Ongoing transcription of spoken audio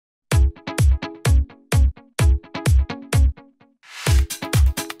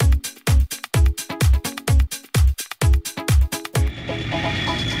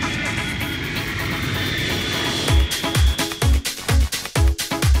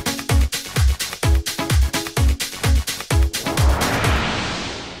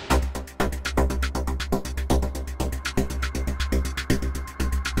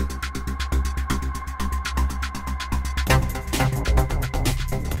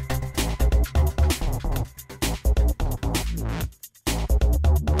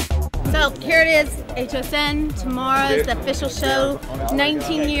Well, here it is, HSN. Tomorrow is the official show.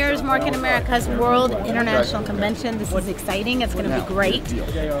 19 years marking America's World International Convention. This is exciting. It's going to be great.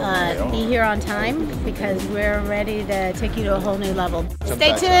 Be here on time because we're ready to take you to a whole new level.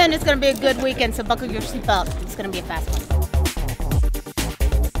 Stay tuned. It's going to be a good weekend, so buckle your seatbelt. It's going to be a fast one.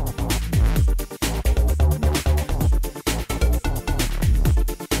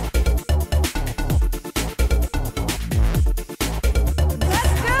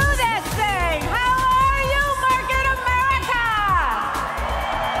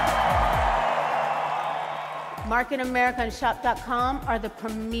 Market America and Shop.com are the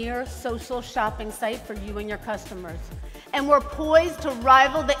premier social shopping site for you and your customers. And we're poised to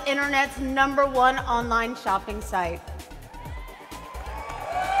rival the internet's #1 online shopping site.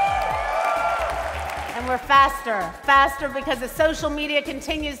 And we're faster because as social media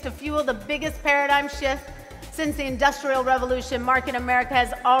continues to fuel the biggest paradigm shift since the Industrial Revolution, Market America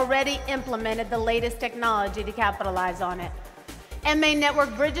has already implemented the latest technology to capitalize on it. MA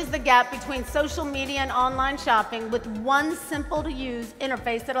Network bridges the gap between social media and online shopping with one simple-to-use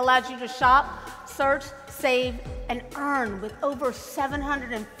interface that allows you to shop, search, save, and earn with over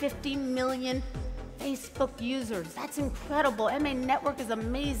 750 million Facebook users. That's incredible. MA Network is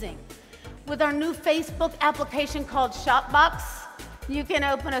amazing. With our new Facebook application called Shopbox, you can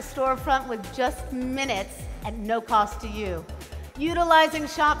open a storefront with just minutes at no cost to you. Utilizing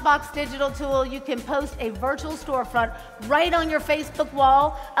Shopbox digital tool, you can post a virtual storefront right on your Facebook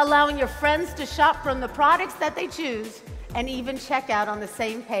wall, allowing your friends to shop from the products that they choose and even check out on the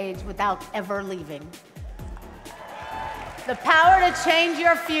same page without ever leaving. The power to change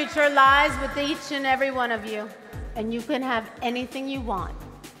your future lies with each and every one of you, and you can have anything you want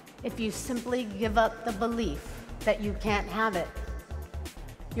if you simply give up the belief that you can't have it.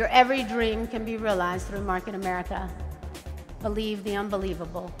 Your every dream can be realized through Market America. Believe the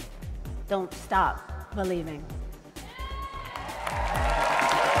unbelievable. Don't stop believing.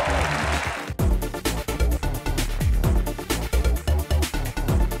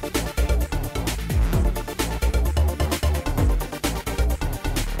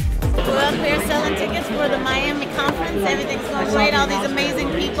 We're up here selling tickets for the Miami conference. Everything's going great. All these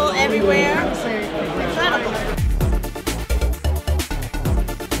amazing people everywhere. Incredible.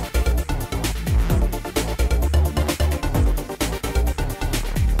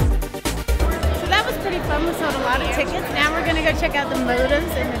 We sold a lot of tickets. Now we're going to go check out the motives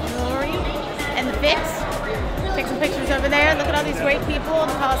and the jewelry and the fix. Take some pictures over there. Look at all these great people.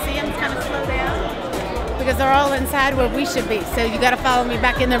 The Coliseum's kind of slow down because they're all inside where we should be. So you got to follow me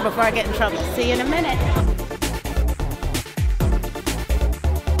back in there before I get in trouble. See you in a minute.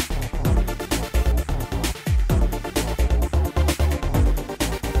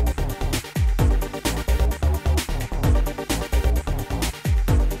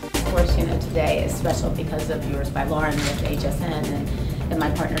 Today is special because of Viewers by Loren with HSN and my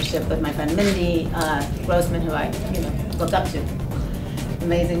partnership with my friend Mindy Grossman, who I look up to.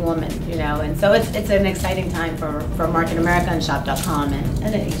 Amazing woman, and so it's an exciting time for Market America and Shop.com and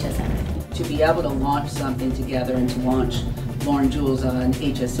at HSN. To be able to launch something together and to launch Loren Jewels on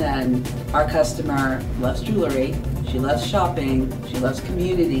HSN, our customer loves jewelry, she loves shopping, she loves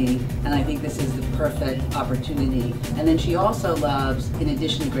community, and I think this is the perfect opportunity. And then she also loves, in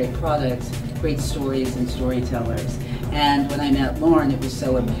addition to great products, great stories and storytellers. And when I met Loren, it was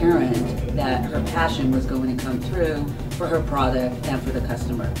so apparent that her passion was going to come through for her product and for the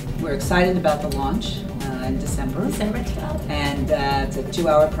customer. We're excited about the launch in December. December 12th. And it's a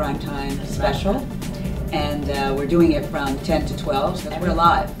 2-hour primetime special. And we're doing it from 10 to 12, so we're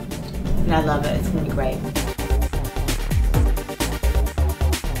live. And I love it. It's going to be great.